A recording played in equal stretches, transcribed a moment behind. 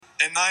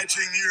In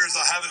 19 years,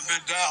 I haven't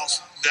been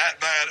doused that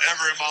bad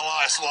ever in my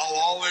life, so I'll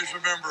always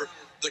remember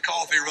the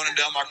coffee running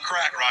down my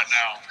crack right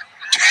now.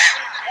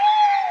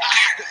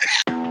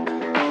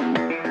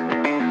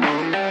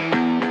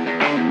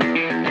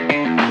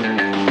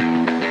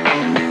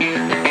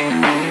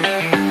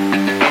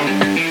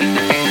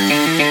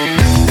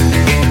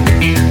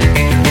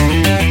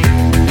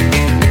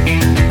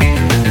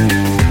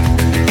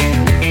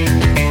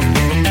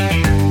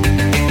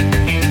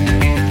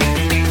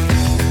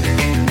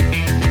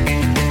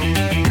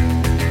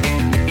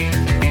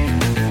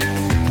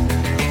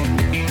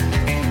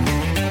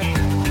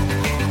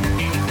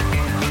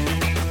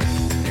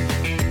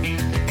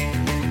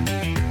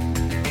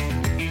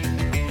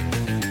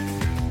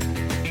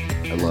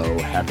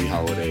 Happy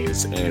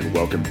holidays and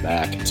welcome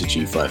back to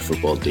G5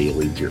 Football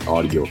Daily, your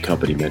audio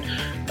accompaniment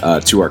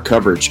to our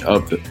coverage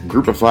of the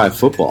Group of Five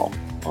football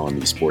on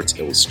the Sports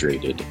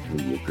Illustrated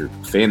Media Group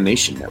Fan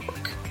Nation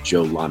Network.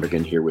 Joe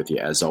Lonergan here with you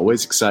as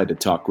always. Excited to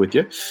talk with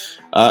you.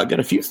 Got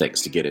a few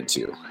things to get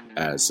into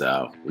as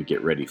we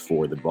get ready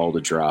for the ball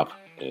to drop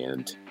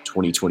and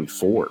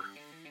 2024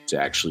 to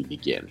actually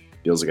begin.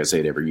 Feels like I say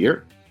it every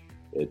year.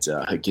 It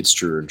gets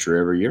truer and truer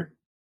every year.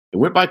 It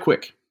went by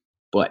quick,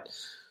 but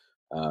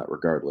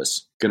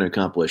regardless, going to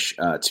accomplish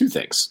two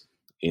things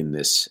in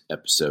this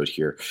episode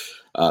here.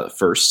 The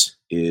first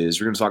is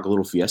we're going to talk a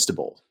little Fiesta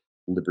Bowl.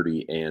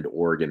 Liberty and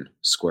Oregon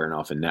squaring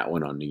off in that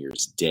one on New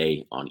Year's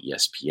Day on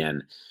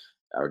ESPN.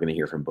 We're going to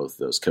hear from both of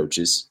those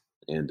coaches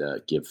and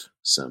give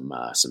some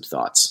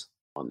thoughts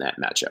on that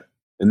matchup.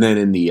 And then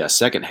in the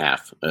second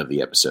half of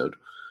the episode,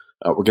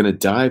 we're going to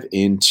dive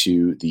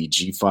into the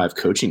G5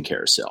 coaching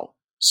carousel.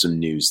 Some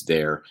news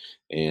there,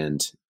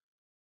 and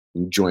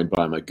I'm joined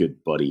by my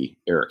good buddy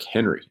Eric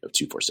Henry of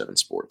 247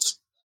 Sports.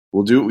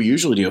 We'll do what we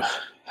usually do,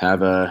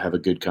 have a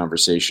good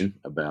conversation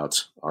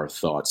about our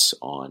thoughts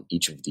on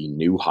each of the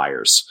new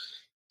hires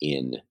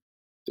in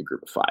the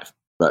Group of Five.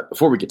 But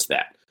before we get to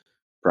that,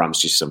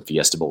 promise you some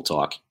Fiesta Bowl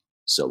talk,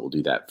 so we'll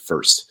do that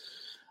first.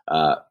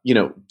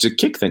 To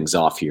kick things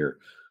off here,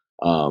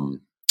 I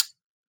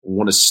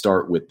want to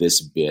start with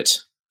this bit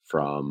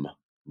from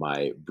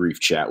my brief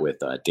chat with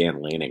Dan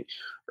Lanning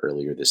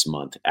earlier this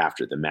month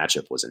after the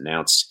matchup was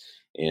announced,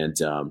 and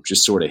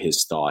just sort of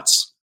his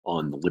thoughts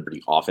on the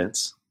Liberty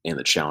offense and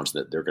the challenge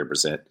that they're going to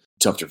present.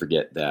 Tough to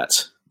forget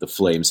that the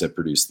Flames have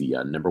produced the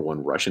number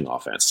one rushing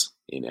offense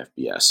in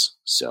FBS.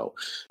 So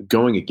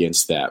going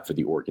against that for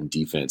the Oregon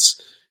defense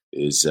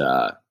is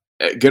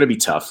going to be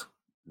tough.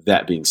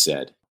 That being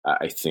said,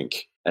 I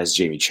think, as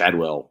Jamie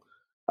Chadwell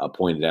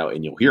pointed out,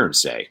 and you'll hear him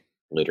say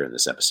later in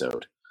this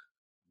episode,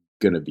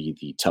 going to be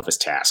the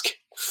toughest task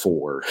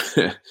for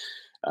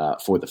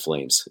the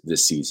Flames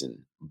this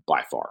season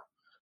by far.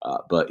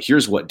 But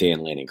here's what Dan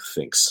Lanning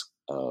thinks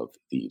of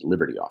the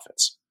Liberty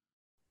offense.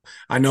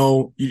 I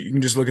know you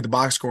can just look at the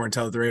box score and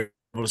tell that they're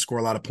able to score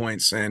a lot of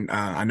points. And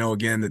I know,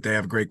 again, that they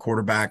have a great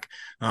quarterback.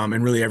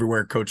 And really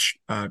everywhere Coach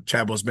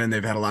Chadwell's been,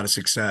 they've had a lot of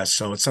success.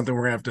 So it's something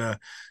we're going to have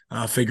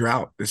to figure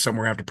out. It's something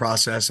we're going to have to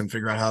process and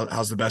figure out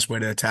how's the best way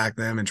to attack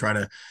them and try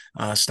to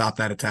stop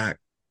that attack.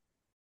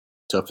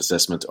 Tough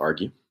assessment to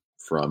argue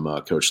from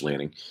Coach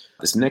Lanning.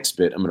 This next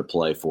bit I'm going to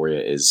play for you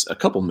is a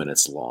couple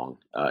minutes long.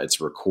 It's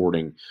a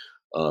recording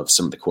of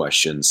some of the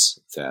questions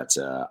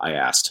that I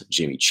asked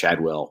Jamie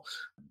Chadwell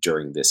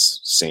during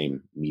this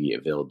same media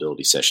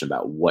availability session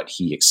about what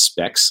he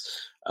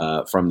expects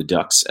from the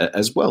Ducks,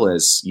 as well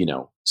as,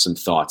 some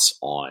thoughts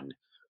on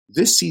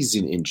this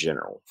season in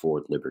general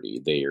for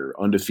Liberty. They are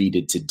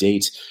undefeated to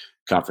date,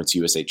 Conference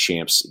USA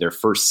champs, their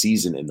first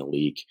season in the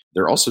league.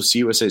 They're also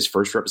CUSA's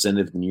first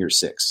representative in year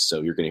 6.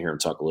 So you're going to hear him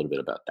talk a little bit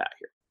about that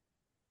here.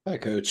 Hi,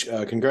 Coach.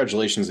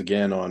 Congratulations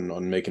again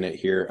on making it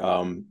here.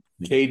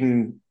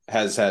 Caden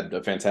has had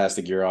a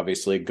fantastic year,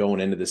 obviously. Going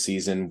into the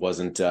season,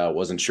 wasn't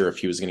sure if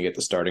he was going to get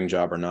the starting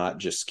job or not.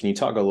 Just can you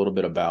talk a little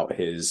bit about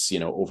his,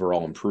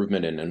 overall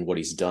improvement and what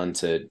he's done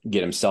to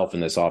get himself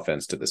in this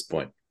offense to this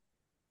point?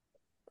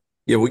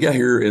 Yeah, we got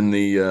here in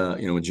the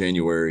in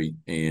January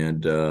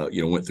and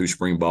went through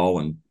spring ball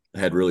and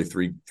had really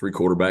three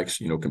quarterbacks,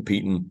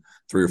 competing,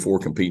 3 or 4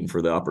 competing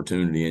for the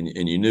opportunity,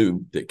 and you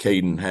knew that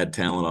Caden had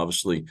talent.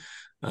 Obviously,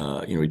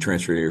 he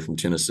transferred here from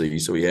Tennessee,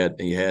 so he had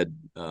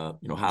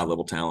high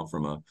level talent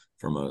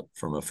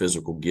from a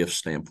physical gift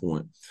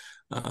standpoint.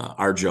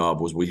 Our job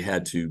was we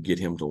had to get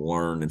him to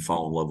learn and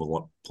fall in love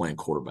with playing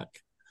quarterback.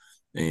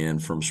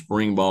 And from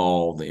spring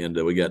ball,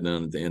 we got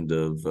done at the end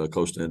of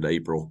close to the end of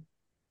April.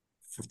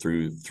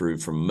 Through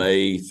from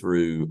May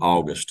through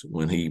August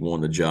when he won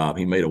the job,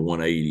 he made a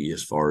 180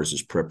 as far as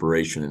his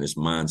preparation and his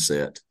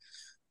mindset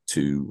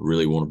to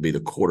really want to be the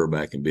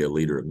quarterback and be a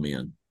leader of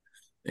men.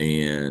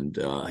 And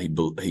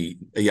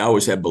he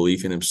always had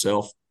belief in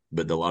himself,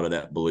 but a lot of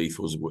that belief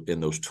was in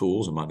those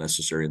tools and not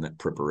necessarily in that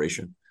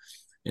preparation.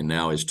 And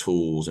now his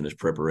tools and his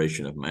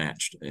preparation have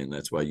matched, and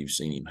that's why you've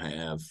seen him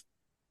have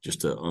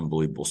just an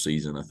unbelievable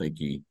season. I think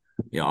he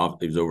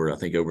was over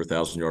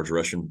 1,000 yards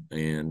rushing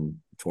and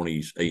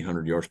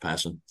 2,800 yards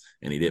passing,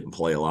 and he didn't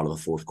play a lot of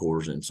the fourth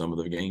quarters in some of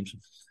the games.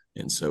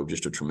 And so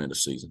just a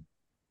tremendous season.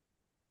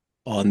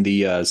 On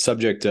the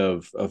subject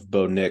of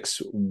Bo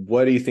Nix,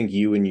 what do you think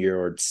you and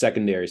your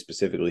secondary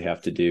specifically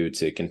have to do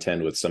to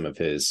contend with some of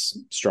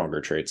his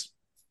stronger traits?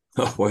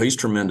 Oh, well, he's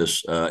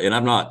tremendous,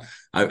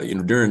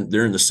 and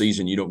during the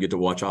season, you don't get to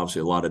watch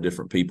obviously a lot of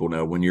different people.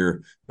 Now, when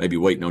you're maybe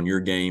waiting on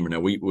your game, or now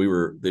we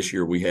were this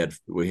year we had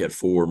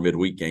 4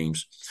 midweek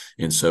games,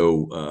 and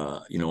so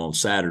on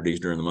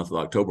Saturdays during the month of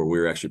October we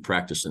were actually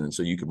practicing, and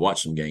so you could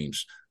watch some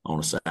games on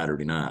a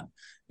Saturday night,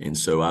 and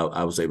so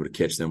I was able to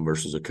catch them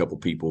versus a couple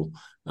people,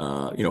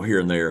 here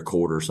and there, a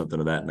quarter or something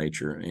of that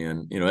nature,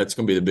 and that's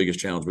going to be the biggest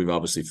challenge we've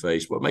obviously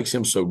faced. What makes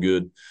him so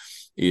good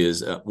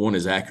is one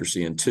is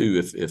accuracy, and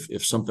two,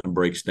 if something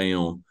breaks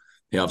down,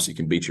 he obviously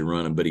can beat you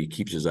running, but he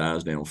keeps his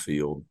eyes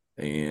downfield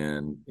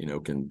and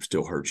can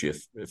still hurt you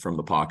from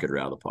the pocket or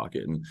out of the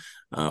pocket. And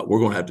we're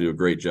going to have to do a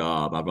great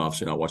job. I've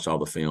obviously not watched all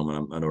the film,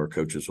 and I know our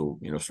coaches will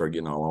start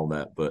getting all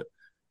that, but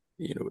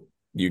you're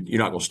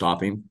not going to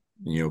stop him.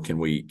 Can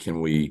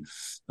we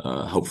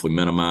hopefully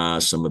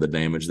minimize some of the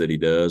damage that he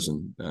does,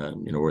 and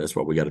that's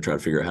what we got to try to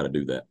figure out how to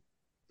do that.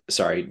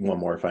 Sorry, one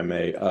more if I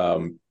may.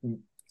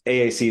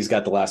 AAC's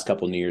got the last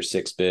couple New Year's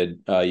Six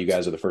bid. You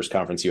guys are the first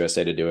Conference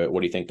USA to do it.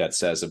 What do you think that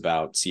says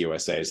about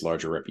CUSA's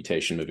larger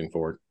reputation moving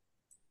forward?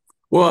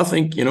 Well, I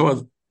think,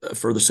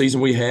 for the season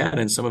we had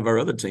and some of our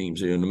other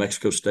teams, New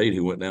Mexico State,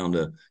 who went down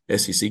to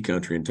SEC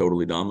country and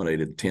totally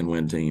dominated a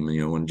 10-win team,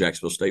 when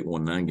Jacksonville State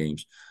won 9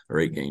 games or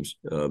 8 games.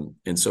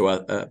 And so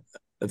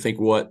I think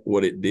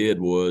what it did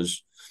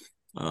was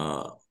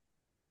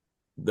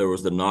there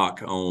was the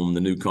knock on the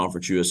new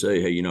Conference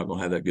USA. Hey, you're not going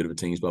to have that good of a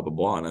team, blah, blah,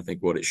 blah. And I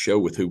think what it showed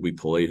with who we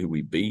played, who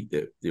we beat,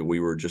 that we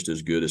were just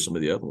as good as some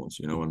of the other ones,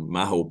 And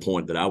my whole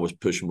point that I was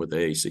pushing with the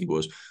AAC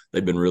was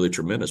they've been really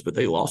tremendous, but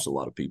they lost a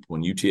lot of people.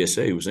 And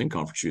UTSA, who was in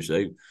Conference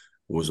USA,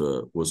 was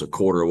a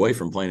quarter away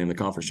from playing in the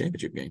conference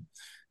championship game.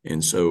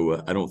 And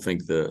so I don't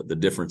think the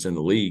difference in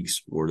the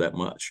leagues were that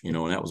much, and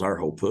that was our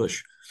whole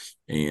push.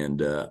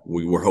 And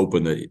we were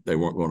hoping that they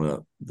weren't going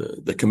to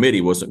the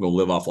committee wasn't going to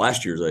live off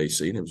last year's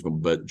AAC, and it was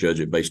going to judge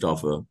it based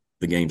off of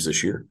the games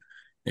this year.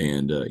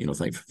 And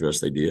thankfully for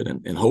us they did.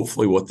 And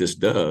hopefully what this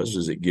does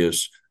is it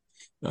gives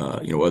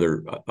our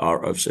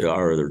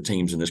other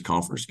teams in this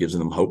conference, gives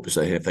them hope to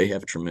say, hey, if they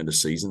have a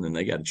tremendous season, then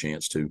they got a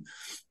chance to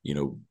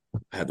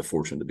have the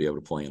fortune to be able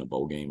to play in a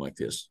bowl game like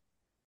this.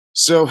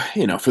 So,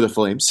 for the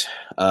Flames,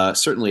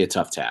 certainly a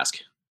tough task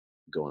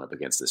going up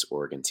against this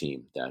Oregon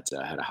team that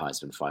had a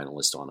Heisman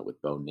finalist on it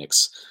with Bo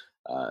Nix,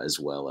 as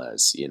well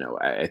as,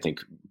 I think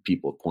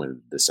people have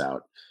pointed this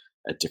out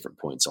at different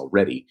points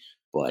already,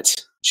 but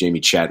Jamie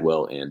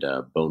Chadwell and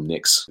Bo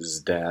Nix,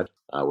 his dad,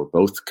 were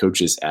both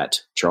coaches at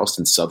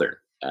Charleston Southern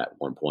at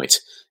one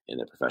point in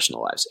their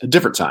professional lives at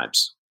different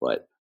times,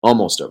 but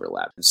almost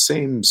overlap.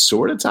 Same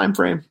sort of time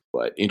frame,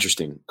 but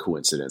interesting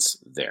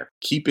coincidence there.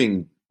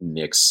 Keeping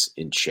Nix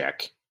in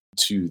check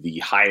to the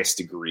highest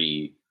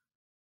degree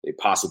they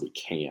possibly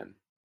can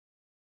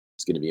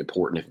is going to be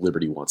important if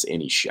Liberty wants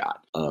any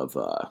shot of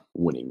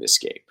winning this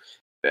game.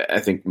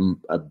 I think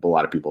a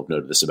lot of people have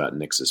noted this about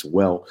Nix as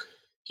well.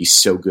 He's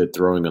so good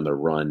throwing on the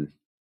run.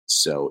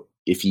 So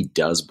if he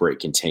does break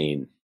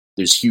contain,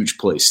 there's huge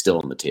plays still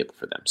on the table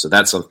for them. So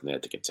that's something they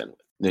have to contend with.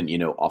 Then,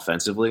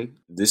 offensively,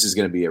 this is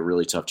going to be a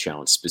really tough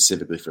challenge,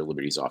 specifically for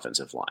Liberty's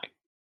offensive line.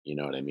 You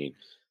know what I mean?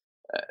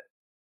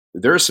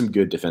 There are some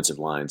good defensive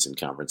lines in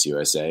Conference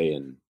USA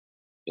and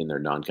in their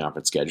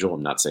non-conference schedule.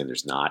 I'm not saying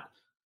there's not,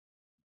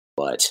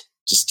 but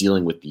just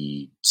dealing with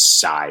the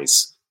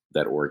size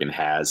that Oregon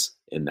has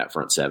in that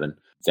front seven,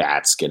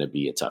 that's going to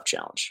be a tough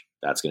challenge.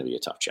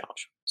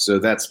 So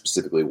that's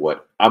specifically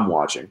what I'm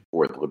watching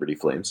for the Liberty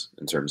Flames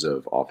in terms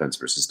of offense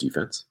versus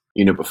defense.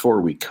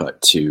 Before we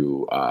cut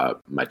to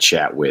my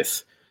chat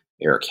with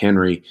Eric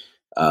Henry,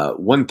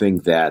 one thing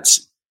that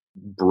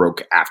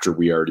broke after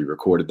we already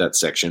recorded that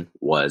section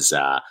was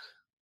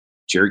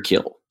Jerry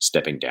Kill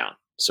stepping down.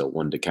 So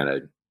wanted to kind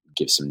of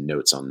give some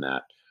notes on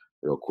that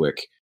real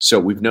quick. So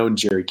we've known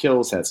Jerry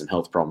Kill's had some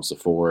health problems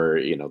before.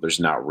 There's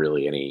not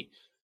really any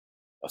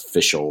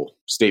official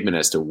statement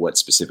as to what's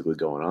specifically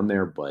going on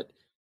there, but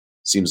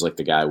seems like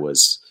the guy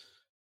was,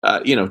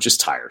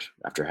 just tired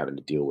after having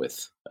to deal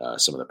with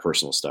some of the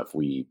personal stuff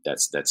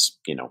that's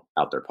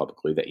out there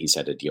publicly that he's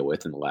had to deal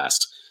with in the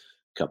last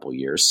couple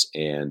years.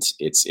 And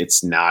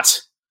it's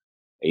not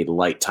a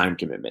light time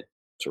commitment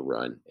to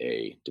run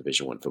a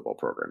Division I football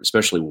program,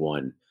 especially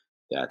one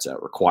that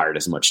required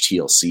as much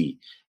TLC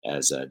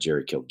as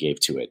Jerry Kill gave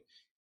to it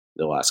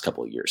the last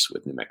couple of years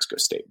with New Mexico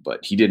State.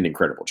 But he did an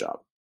incredible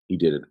job. He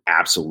did an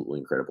absolutely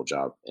incredible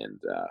job,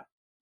 and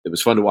it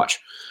was fun to watch.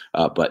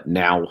 But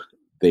now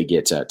they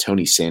get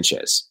Tony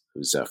Sanchez,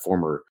 who's a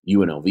former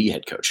UNLV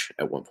head coach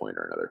at one point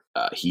or another.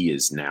 He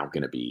is now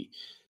going to be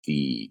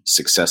the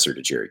successor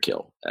to Jerry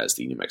Kill as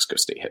the New Mexico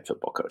State head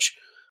football coach.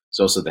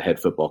 He's also the head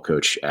football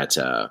coach at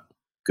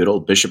good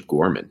old Bishop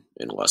Gorman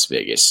in Las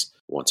Vegas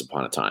once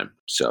upon a time.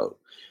 So,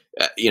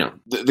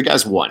 the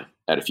guy's won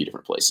at a few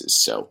different places.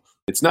 So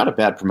it's not a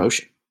bad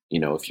promotion.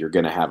 If you're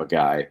going to have a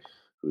guy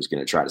who's going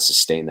to try to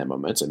sustain that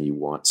momentum, you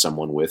want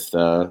someone with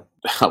a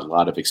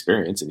lot of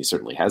experience, and he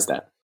certainly has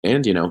that.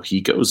 And,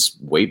 he goes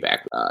way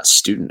back,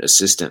 student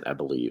assistant, I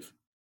believe,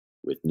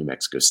 with New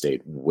Mexico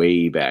State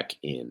way back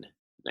in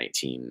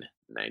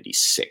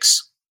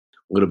 1996.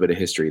 A little bit of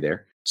history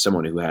there.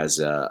 Someone who has,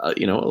 a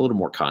little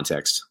more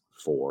context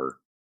for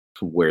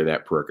where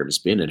that program has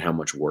been and how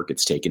much work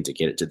it's taken to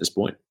get it to this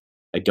point.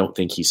 I don't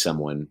think he's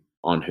someone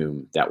on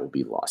whom that will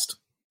be lost.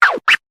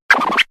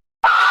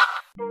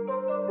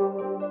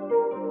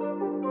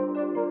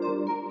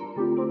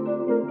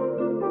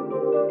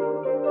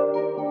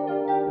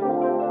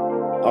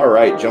 All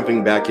right,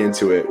 jumping back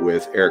into it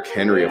with Eric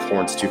Henry of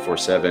Horns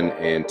 247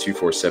 and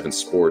 247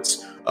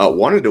 Sports.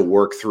 Wanted to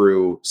work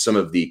through some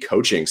of the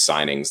coaching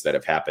signings that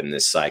have happened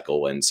this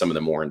cycle and some of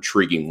the more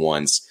intriguing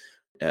ones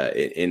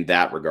in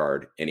that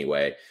regard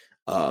anyway.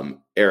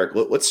 Eric,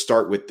 let's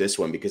start with this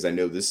one because I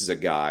know this is a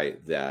guy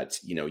that,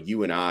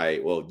 you and I,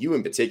 well, you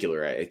in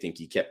particular, I think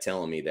you kept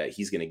telling me that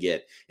he's going to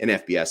get an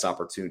FBS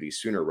opportunity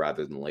sooner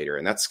rather than later.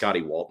 And that's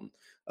Scotty Walton,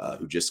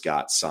 who just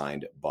got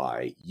signed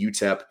by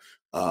UTEP.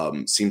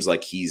 Seems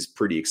like he's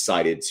pretty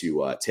excited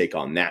to take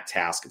on that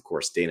task. Of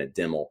course, Dana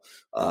Dimmel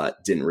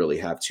didn't really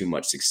have too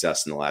much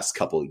success in the last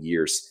couple of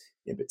years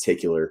in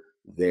particular.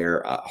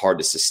 They're hard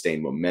to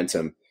sustain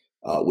momentum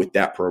with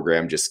that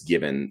program, just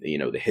given,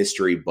 the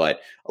history, but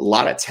a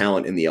lot of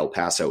talent in the El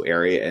Paso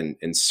area.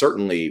 And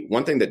certainly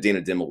one thing that Dana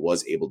Dimmel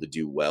was able to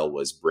do well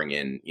was bring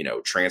in,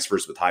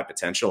 transfers with high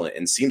potential.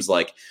 And seems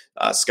like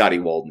Scotty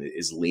Walton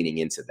is leaning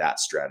into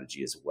that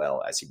strategy as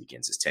well as he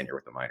begins his tenure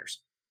with the Miners.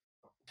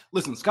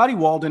 Listen, Scotty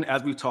Walden,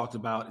 as we've talked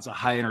about, is a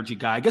high energy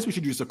guy. I guess we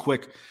should do just a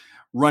quick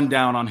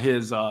rundown on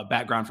his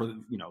background for,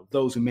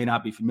 those who may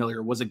not be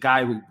familiar. Was a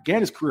guy who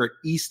began his career at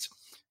East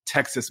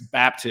Texas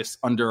Baptist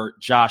under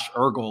Josh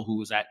Ergel, who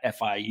was at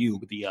FIU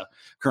with the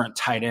current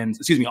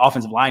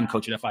offensive line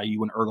coach at FIU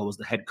when Ergel was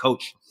the head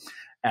coach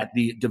at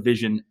the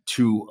Division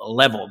II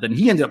level. Then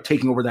he ended up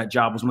taking over that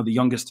job, was one of the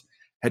youngest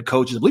head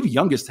coaches, I believe the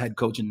youngest head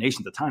coach in the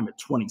nation at the time at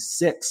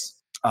 26.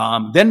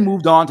 Then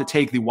moved on to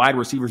take the wide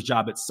receivers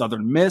job at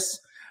Southern Miss.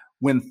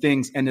 When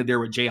things ended there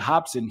with Jay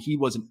Hobson, he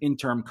was an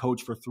interim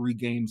coach for 3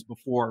 games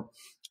before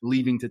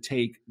leaving to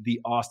take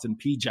the Austin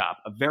Peay job.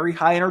 A very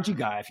high energy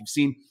guy. If you've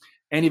seen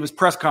any of his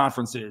press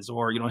conferences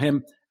or,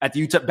 him at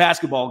the UTEP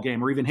basketball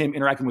game or even him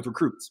interacting with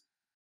recruits,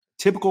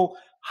 typical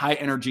high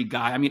energy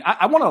guy. I mean,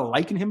 I want to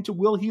liken him to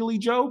Will Healy,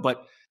 Joe,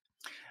 but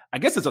I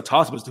guess it's a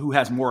toss-up as to who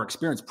has more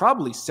experience.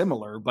 Probably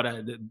similar, but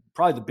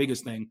probably the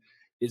biggest thing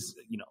is,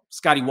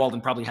 Scotty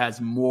Walden probably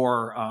has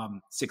more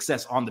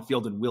success on the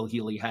field than Will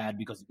Healy had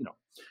because,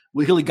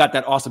 Will Healy got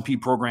that Austin Peay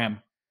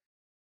program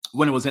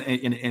when it was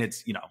in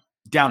its,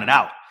 down and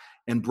out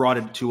and brought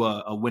it to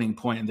a winning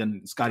point. And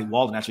then Scotty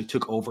Walden actually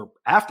took over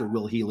after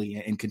Will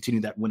Healy and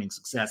continued that winning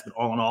success. But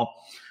all in all,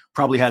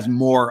 probably has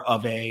more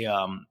of a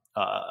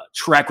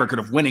track record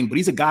of winning. But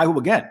he's a guy who,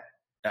 again,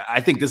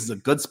 I think this is a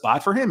good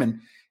spot for him.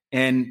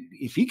 And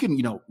if he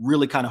can,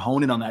 really kind of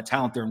hone in on that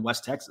talent there in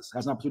West Texas,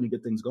 has an opportunity to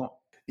get things going.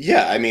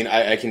 Yeah, I mean,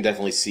 I can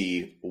definitely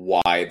see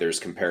why there's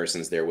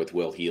comparisons there with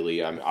Will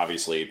Healy.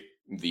 Obviously,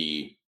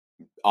 the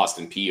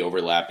Austin Peay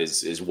overlap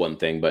is one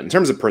thing, but in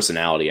terms of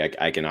personality,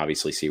 I can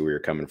obviously see where you're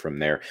coming from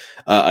there.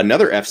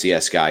 Another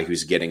FCS guy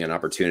who's getting an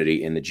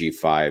opportunity in the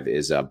G5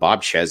 is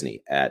Bob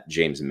Chesney at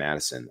James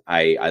Madison.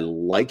 I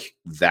like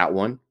that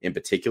one in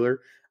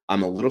particular.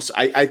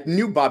 I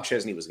knew Bob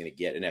Chesney was going to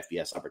get an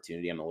FBS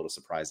opportunity. I'm a little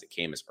surprised it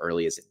came as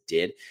early as it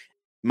did.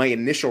 My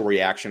initial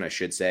reaction, I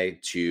should say,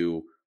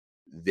 to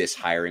this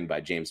hiring by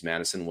James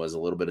Madison was a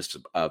little bit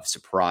of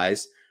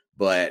surprise.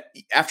 But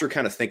after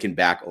kind of thinking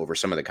back over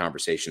some of the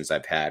conversations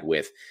I've had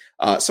with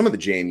some of the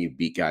JMU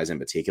beat guys in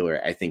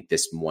particular, I think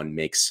this one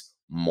makes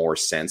more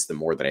sense the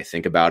more that I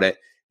think about it,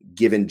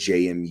 given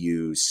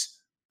JMU's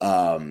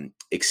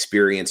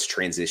experience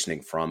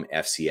transitioning from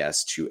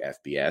FCS to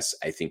FBS.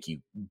 I think you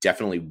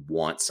definitely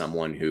want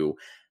someone who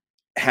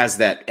has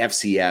that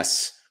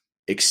FCS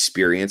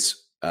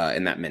experience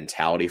and that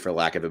mentality, for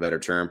lack of a better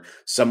term,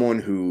 someone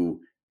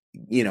who,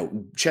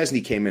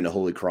 Chesney came into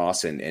Holy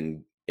Cross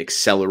and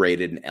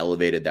accelerated and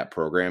elevated that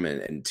program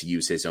and to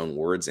use his own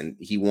words. And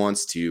he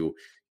wants to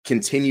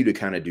continue to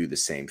kind of do the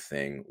same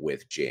thing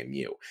with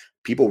JMU.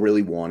 People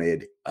really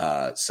wanted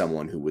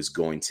someone who was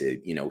going to,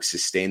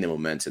 sustain the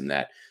momentum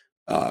that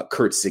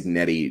Curt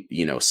Cignetti,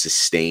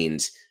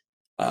 sustained,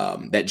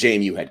 that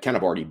JMU had kind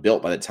of already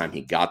built by the time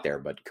he got there.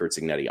 But Curt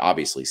Cignetti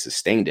obviously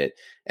sustained it,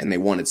 and they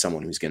wanted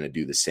someone who's going to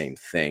do the same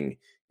thing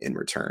in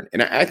return.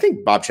 And I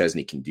think Bob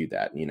Chesney can do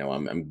that.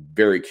 I'm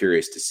very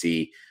curious to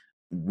see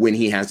when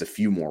he has a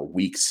few more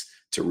weeks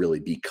to really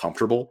be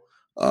comfortable.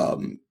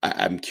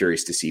 I'm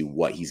curious to see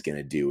what he's going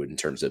to do in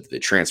terms of the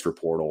transfer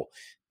portal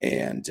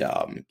and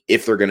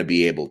if they're going to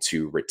be able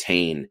to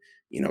retain,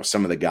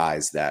 some of the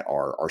guys that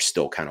are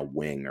still kind of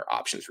wing or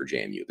options for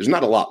JMU. There's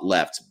not a lot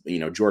left.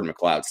 Jordan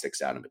McLeod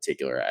sticks out in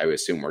particular. I would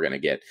assume we're going to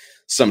get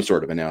some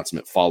sort of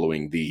announcement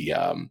following the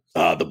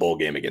bowl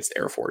game against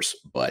Air Force.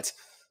 But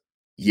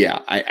yeah,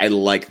 I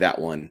like that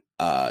one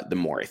the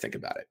more I think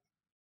about it.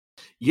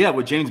 Yeah,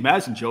 with James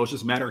Madison, Joe, it's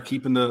just a matter of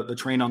keeping the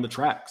train on the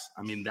tracks.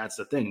 I mean, that's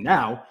the thing.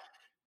 Now,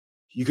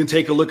 You can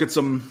take a look at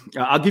some.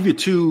 I'll give you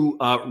two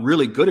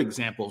really good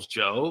examples,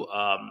 Joe.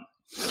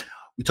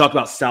 We talked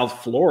about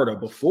South Florida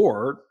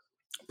before.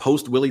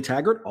 Post Willie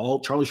Taggart, all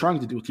Charlie Strong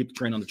to do was keep the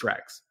train on the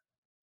tracks.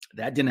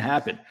 That didn't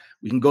happen.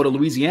 We can go to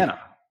Louisiana.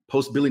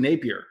 Post Billy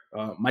Napier,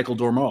 Michael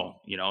Dormeau,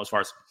 as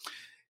far as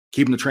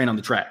keeping the train on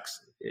the tracks.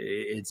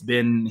 It's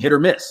been hit or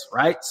miss,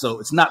 right? So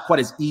it's not quite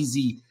as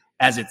easy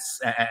as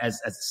it's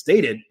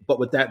stated. But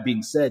with that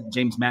being said,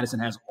 James Madison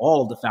has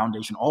all of the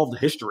foundation, all of the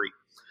history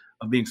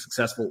of being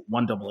successful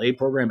 1AA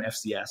program,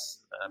 FCS,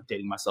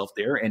 dating myself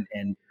there,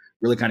 and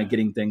really kind of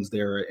getting things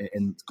there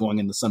and going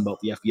in the Sun Belt,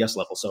 the FBS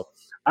level. So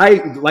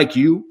I, like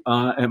you,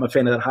 am a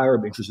fan of that hire.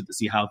 I'm interested to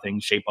see how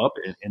things shape up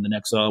in the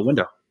next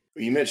window.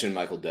 You mentioned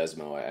Michael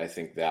Desmo. I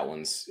think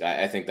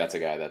I think that's a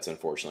guy that's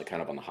unfortunately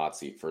kind of on the hot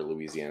seat for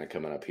Louisiana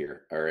coming up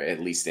here, or at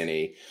least in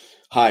a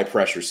high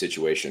pressure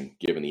situation,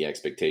 given the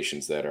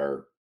expectations that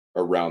are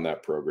around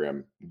that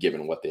program,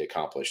 given what they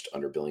accomplished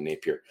under Billy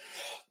Napier.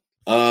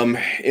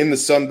 In the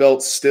Sun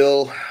Belt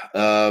still,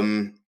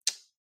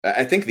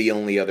 I think the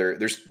only other,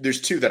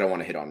 there's two that I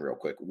want to hit on real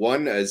quick.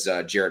 One is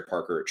Jared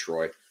Parker at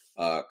Troy,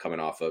 coming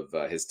off of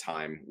his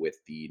time with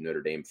the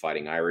Notre Dame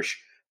Fighting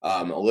Irish.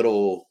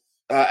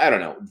 I don't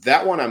know.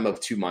 That one I'm of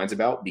two minds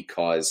about,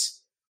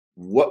 because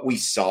what we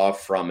saw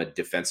from a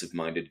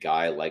defensive-minded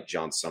guy like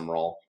John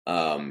Sumrall,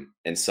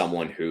 and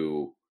someone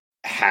who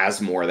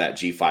has more of that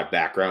G5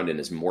 background and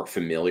is more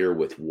familiar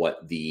with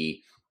what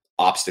the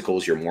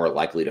obstacles you're more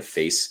likely to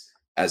face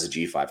as a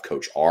G5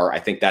 coach are. I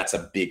think that's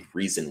a big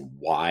reason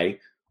why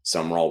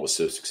Sumrall was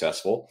so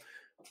successful.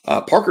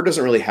 Parker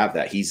doesn't really have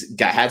that. He's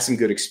had some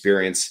good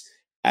experience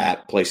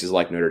at places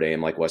like Notre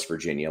Dame, like West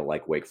Virginia,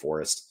 like Wake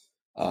Forest,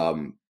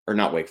 or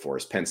not Wake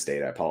Forest, Penn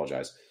State. I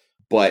apologize.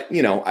 But,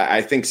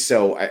 I think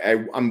so.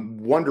 I'm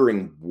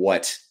wondering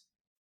what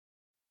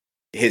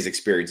his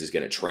experience is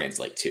going to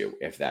translate to,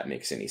 if that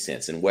makes any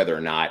sense, and whether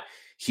or not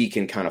he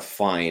can kind of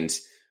find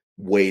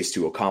ways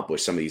to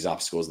accomplish some of these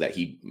obstacles that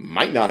he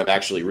might not have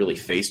actually really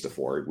faced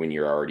before, when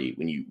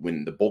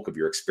the bulk of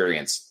your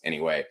experience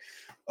anyway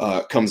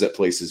comes at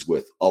places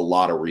with a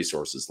lot of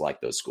resources like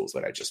those schools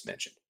that I just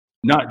mentioned.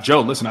 Not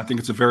Joe. Listen, I think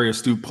it's a very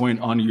astute point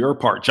on your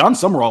part. John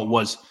Sumrall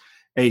was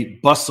a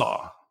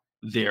buzzsaw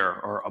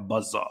there, or a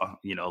buzzsaw.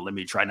 Let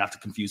me try not to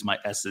confuse my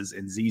S's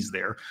and Z's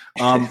there.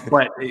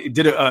 But it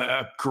did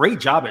a great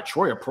job at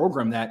Troy, a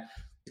program that,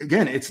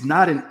 again, it's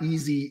not an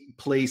easy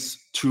place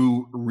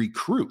to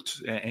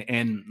recruit.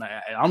 And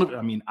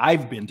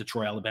I've been to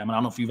Troy, Alabama. I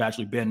don't know if you've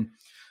actually been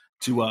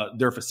to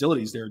their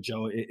facilities there,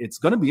 Joe. It's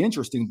going to be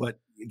interesting. But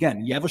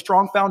again, you have a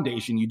strong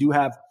foundation. You do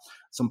have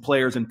some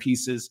players and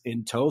pieces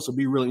in tow. So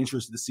be really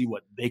interested to see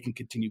what they can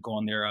continue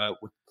going there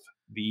with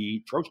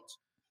the Trojans.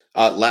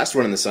 Last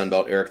one in the Sun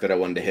Belt, Eric, that I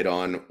wanted to hit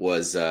on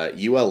was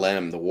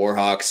ULM, the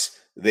Warhawks.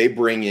 They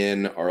bring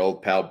in our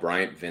old pal,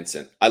 Bryant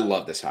Vincent. I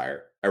love this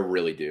hire. I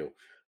really do.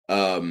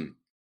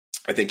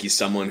 I think he's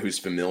someone who's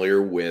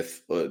familiar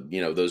with,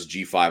 those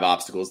G5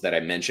 obstacles that I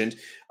mentioned.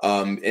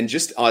 And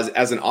just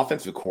as an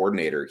offensive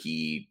coordinator,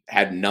 he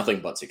had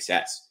nothing but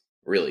success.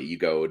 Really, you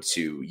go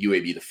to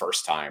UAB the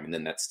first time, and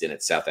then that stint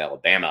at South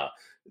Alabama,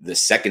 the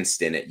second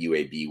stint at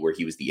UAB, where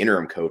he was the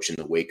interim coach in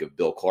the wake of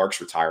Bill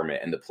Clark's retirement,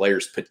 and the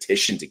players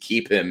petitioned to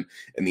keep him,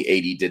 and the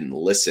AD didn't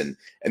listen.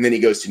 And then he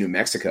goes to New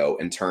Mexico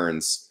and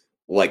turns,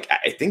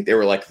 I think they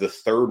were the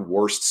third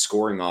worst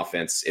scoring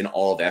offense in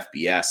all of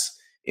FBS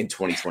in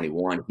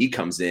 2021. He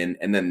comes in,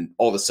 and then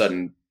all of a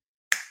sudden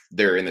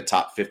they're in the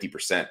top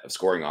 50% of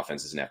scoring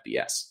offenses in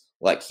FBS.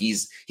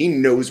 He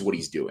knows what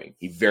he's doing.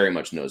 He very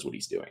much knows what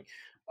he's doing.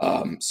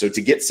 So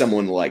to get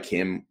someone like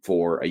him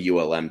for a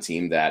ULM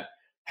team that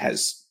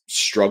has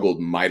struggled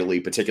mightily,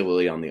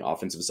 particularly on the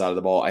offensive side of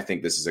the ball, I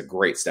think this is a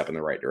great step in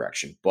the right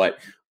direction. But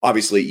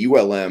obviously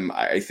ULM,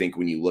 I think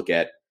when you look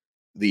at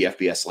the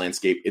FBS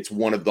landscape, it's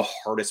one of the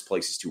hardest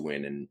places to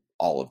win in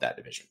all of that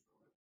division.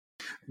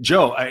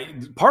 Joe,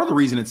 part of the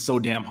reason it's so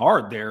damn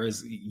hard there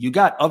is you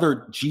got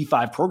other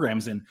G5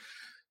 programs in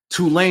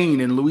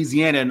Tulane and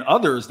Louisiana and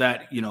others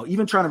that,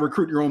 even trying to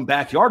recruit your own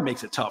backyard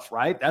makes it tough,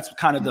 right? That's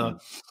kind of the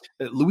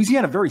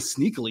Louisiana, very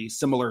sneakily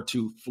similar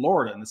to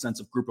Florida in the sense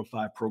of group of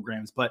 5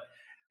 programs. But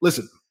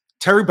listen,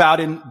 Terry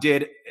Bowden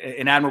did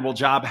an admirable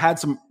job, had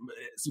some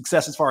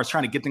success as far as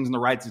trying to get things in the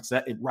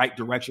right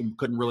direction,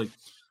 couldn't really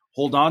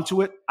hold on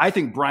to it. I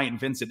think Bryant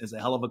Vincent is a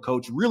hell of a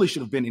coach, really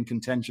should have been in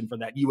contention for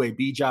that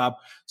UAB job.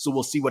 So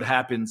we'll see what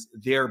happens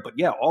there. But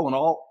yeah, all in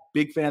all,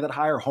 big fan of that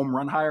hire, home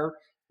run hire.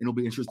 And it'll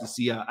be interesting to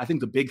see. I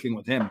think the big thing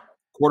with him,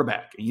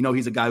 quarterback. And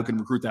he's a guy who can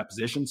recruit that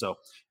position. So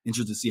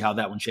interested to see how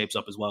that one shapes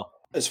up as well.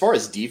 As far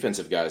as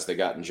defensive guys that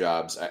got in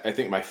jobs, I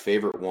think my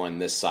favorite one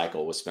this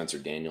cycle was Spencer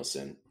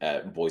Danielson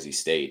at Boise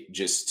State,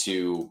 just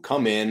to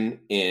come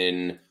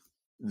in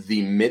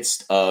the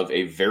midst of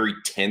a very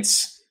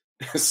tense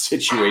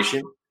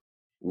situation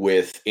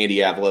with Andy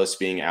Avalos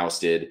being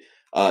ousted,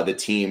 the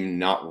team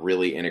not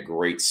really in a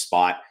great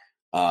spot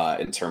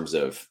in terms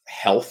of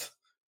health,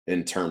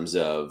 in terms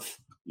of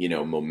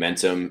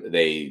momentum.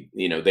 They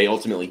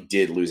ultimately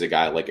did lose a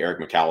guy like Eric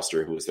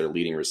McAllister, who was their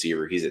leading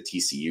receiver. He's at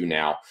TCU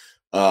now.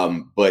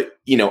 But,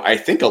 I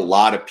think a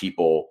lot of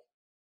people,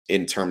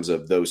 in terms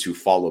of those who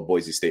follow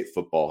Boise State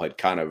football, had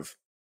kind of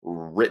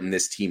written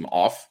this team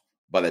off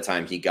by the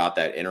time he got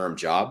that interim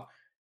job.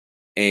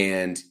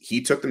 And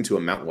he took them to a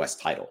Mountain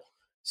West title.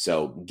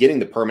 So getting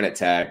the permanent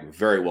tag,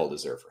 very well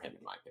deserved for him,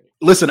 in my opinion.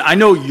 Listen, I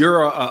know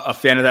you're a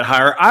fan of that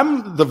hire.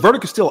 The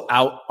verdict is still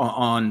out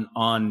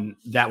on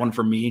that one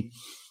for me.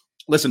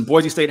 Listen,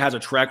 Boise State has a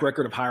track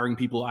record of hiring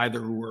people either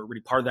who were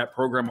already part of that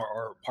program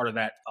or part of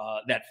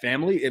that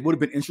family. It would have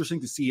been interesting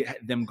to see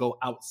them go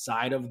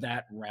outside of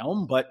that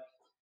realm, but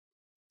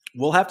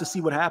we'll have to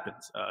see what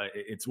happens.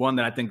 It's one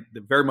that I think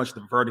that very much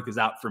the verdict is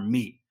out for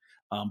me.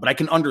 But I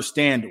can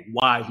understand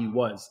why he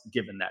was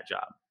given that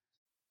job.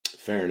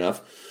 Fair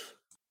enough.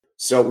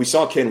 So we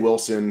saw Ken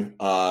Wilson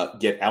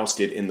get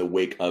ousted in the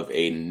wake of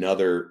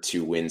another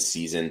 2-win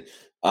season.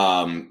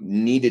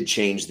 Needed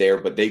change there,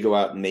 but they go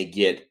out and they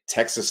get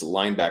Texas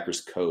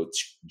linebackers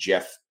coach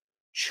Jeff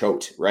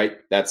Choate, right?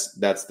 That's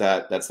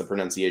the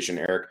pronunciation,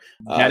 Eric.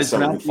 That is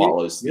someone who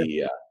follows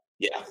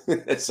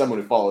someone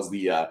who follows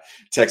the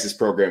Texas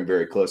program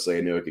very closely.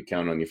 I knew I could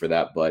count on you for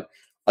that, but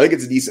I think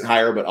it's a decent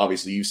hire. But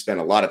obviously, you've spent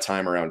a lot of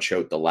time around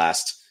Choate the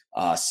last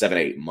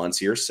 7-8 months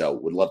here, so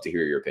would love to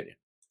hear your opinion.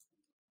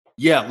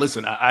 Yeah,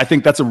 listen, I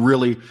think that's a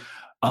really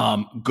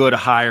good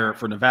hire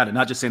for Nevada.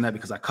 Not just saying that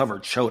because I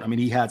covered Choate. I mean,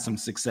 he had some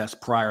success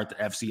prior at the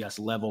FCS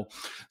level.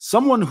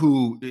 Someone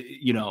who,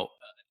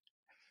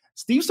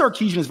 Steve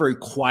Sarkisian is very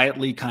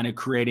quietly kind of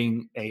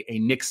creating a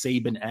Nick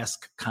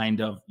Saban-esque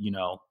kind of,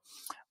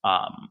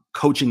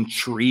 coaching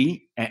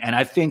tree. And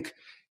I think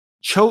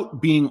Choate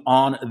being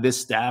on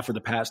this staff for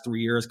the past 3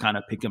 years kind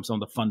of picked up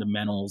some of the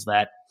fundamentals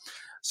that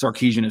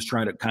Sarkisian is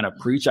trying to kind of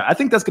preach. I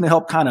think that's going to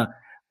help kind of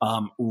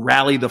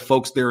rally the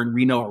folks there in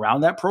Reno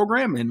around that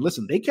program. And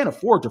listen, they can't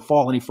afford to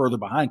fall any further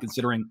behind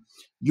considering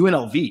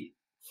UNLV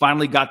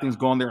finally got things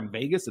going there in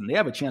Vegas, and they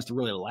have a chance to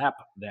really lap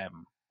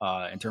them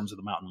in terms of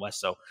the Mountain West.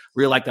 So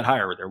really like that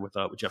hire there with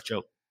Jeff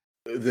Choate.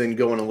 Then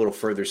going a little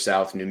further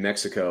south, New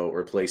Mexico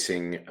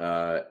replacing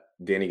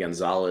Danny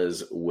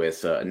Gonzalez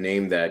with a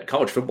name that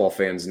college football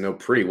fans know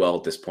pretty well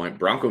at this point,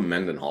 Bronco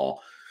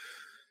Mendenhall.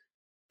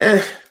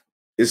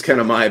 Is kind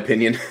of my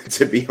opinion,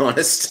 to be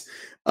honest.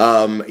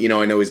 I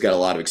know he's got a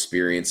lot of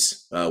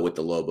experience with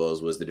the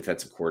Lobos, was the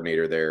defensive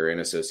coordinator there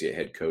and associate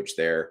head coach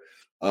there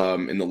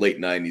in the late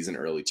 90s and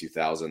early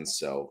 2000s.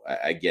 So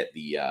I get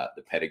the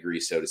pedigree,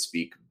 so to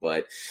speak,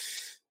 but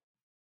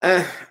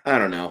I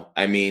don't know.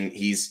 I mean,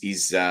 he's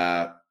been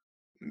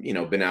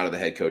out of the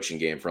head coaching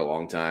game for a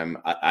long time.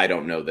 I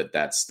don't know that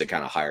that's the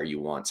kind of hire you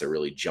want to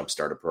really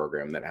jumpstart a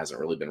program that hasn't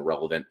really been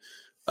relevant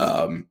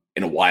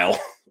in a while,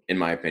 in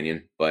my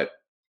opinion. But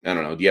I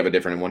don't know. Do you have a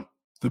different one?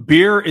 The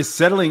beer is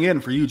settling in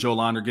for you, Joe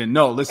Lonergan.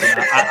 No, listen,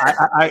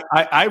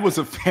 I was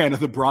a fan of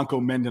the Bronco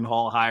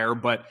Mendenhall hire,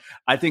 but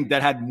I think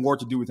that had more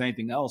to do with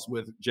anything else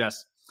with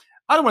just,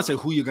 I don't want to say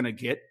who you're going to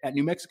get at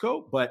New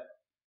Mexico, but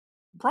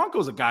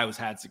Bronco's a guy who's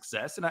had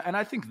success. And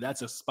I think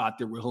that's a spot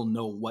there where he'll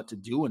know what to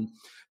do. And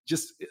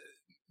just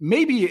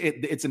maybe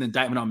it's an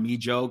indictment on me,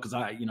 Joe, because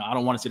I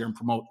don't want to sit there and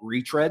promote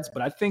retreads,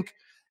 but I think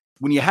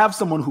when you have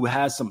someone who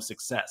has some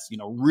success,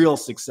 real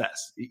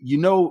success,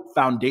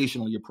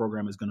 foundationally your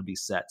program is going to be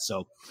set.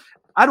 So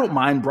I don't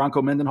mind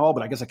Bronco Mendenhall,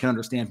 but I guess I can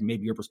understand from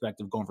maybe your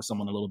perspective going for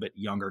someone a little bit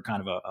younger,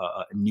 kind of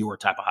a newer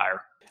type of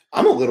hire.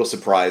 I'm a little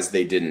surprised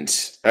they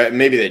didn't.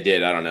 Maybe they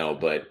did. I don't know.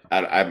 But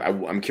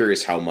I'm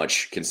curious how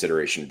much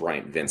consideration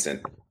Bryant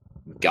Vincent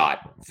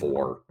got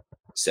for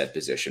said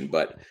position.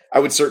 But I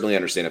would certainly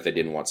understand if they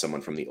didn't want someone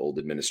from the old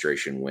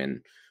administration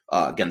when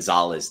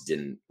Gonzalez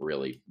didn't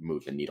really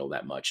move the needle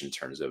that much in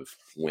terms of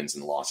wins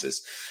and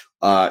losses.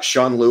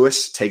 Sean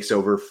Lewis takes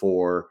over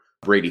for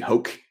Brady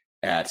Hoke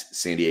at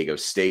San Diego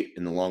State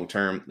in the long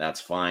term.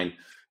 That's fine.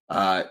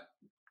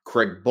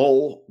 Craig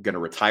Bohl going to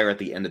retire at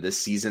the end of this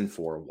season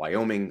for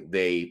Wyoming.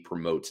 They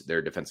promote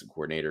their defensive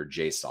coordinator,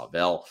 Jay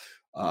Sawvell,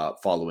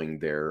 following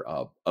their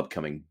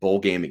upcoming bowl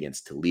game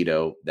against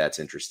Toledo. That's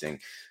interesting.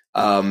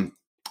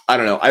 I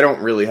don't know. I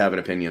don't really have an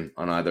opinion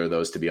on either of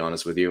those, to be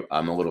honest with you.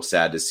 I'm a little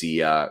sad to see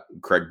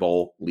Craig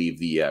Bohl leave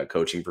the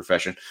coaching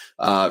profession.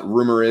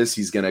 Rumor is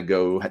he's going to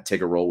go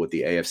take a role with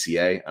the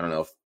AFCA. I don't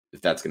know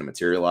if that's going to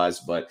materialize,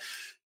 but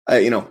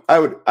I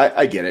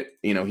get it.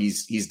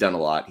 He's done a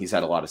lot. He's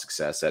had a lot of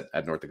success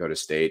at North Dakota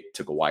State,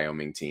 took a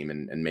Wyoming team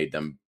and made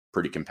them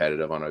pretty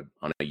competitive on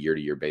a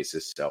year-to-year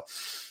basis. So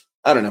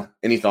I don't know.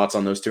 Any thoughts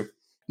on those two?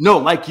 No,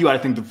 like you, I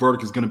think the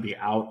verdict is going to be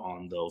out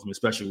on those,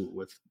 especially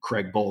with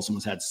Craig Bohl,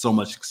 who's had so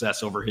much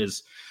success over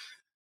his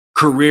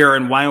career.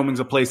 And Wyoming's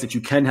a place that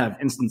you can have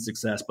instant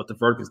success, but the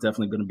verdict is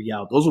definitely going to be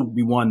out. Those will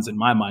be ones in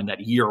my mind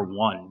that year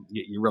one,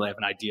 you really have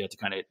an idea to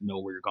kind of know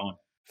where you're going.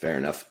 Fair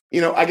enough.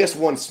 I guess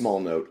one small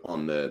note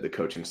on the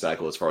coaching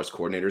cycle as far as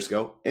coordinators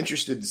go.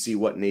 Interested to see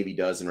what Navy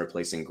does in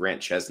replacing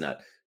Grant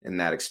Chestnut in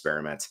that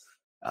experiment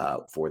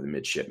for the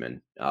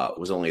midshipmen.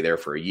 Was only there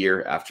for a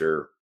year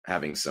after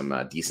having some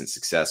decent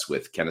success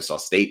with Kennesaw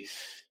State.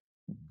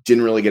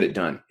 Didn't really get it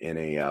done in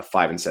a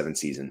 5-7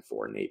 season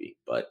for Navy,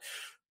 but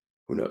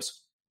who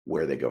knows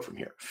where they go from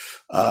here.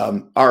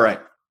 All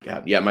right.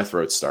 Yeah, my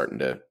throat's starting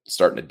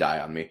to die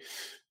on me.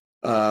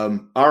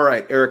 All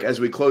right, Eric, as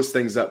we close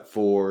things up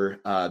for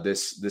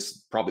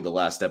this probably the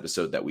last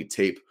episode that we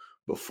tape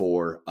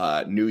before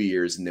New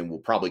Year's, and then we'll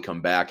probably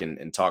come back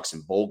and talk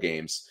some bowl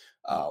games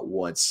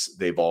once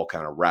they've all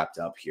kind of wrapped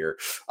up here.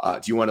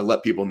 Do you want to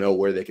let people know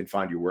where they can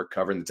find your work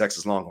covering the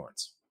Texas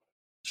Longhorns?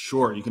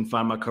 Sure. You can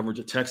find my coverage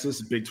of Texas,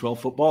 Big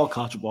 12 football,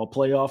 college football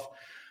playoff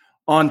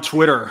on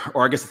Twitter,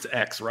 or I guess it's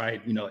X,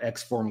 right?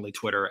 X, formerly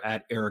Twitter,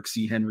 at Eric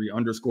C. Henry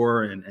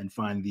 _ and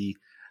find the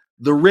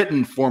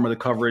written form of the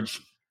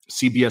coverage,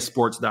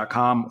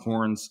 cbssports.com,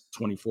 Horns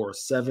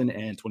 24/7,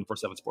 and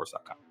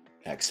 247sports.com.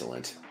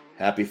 Excellent.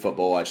 Happy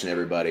football watching,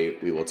 everybody.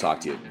 We will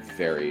talk to you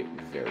very,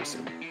 very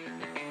soon.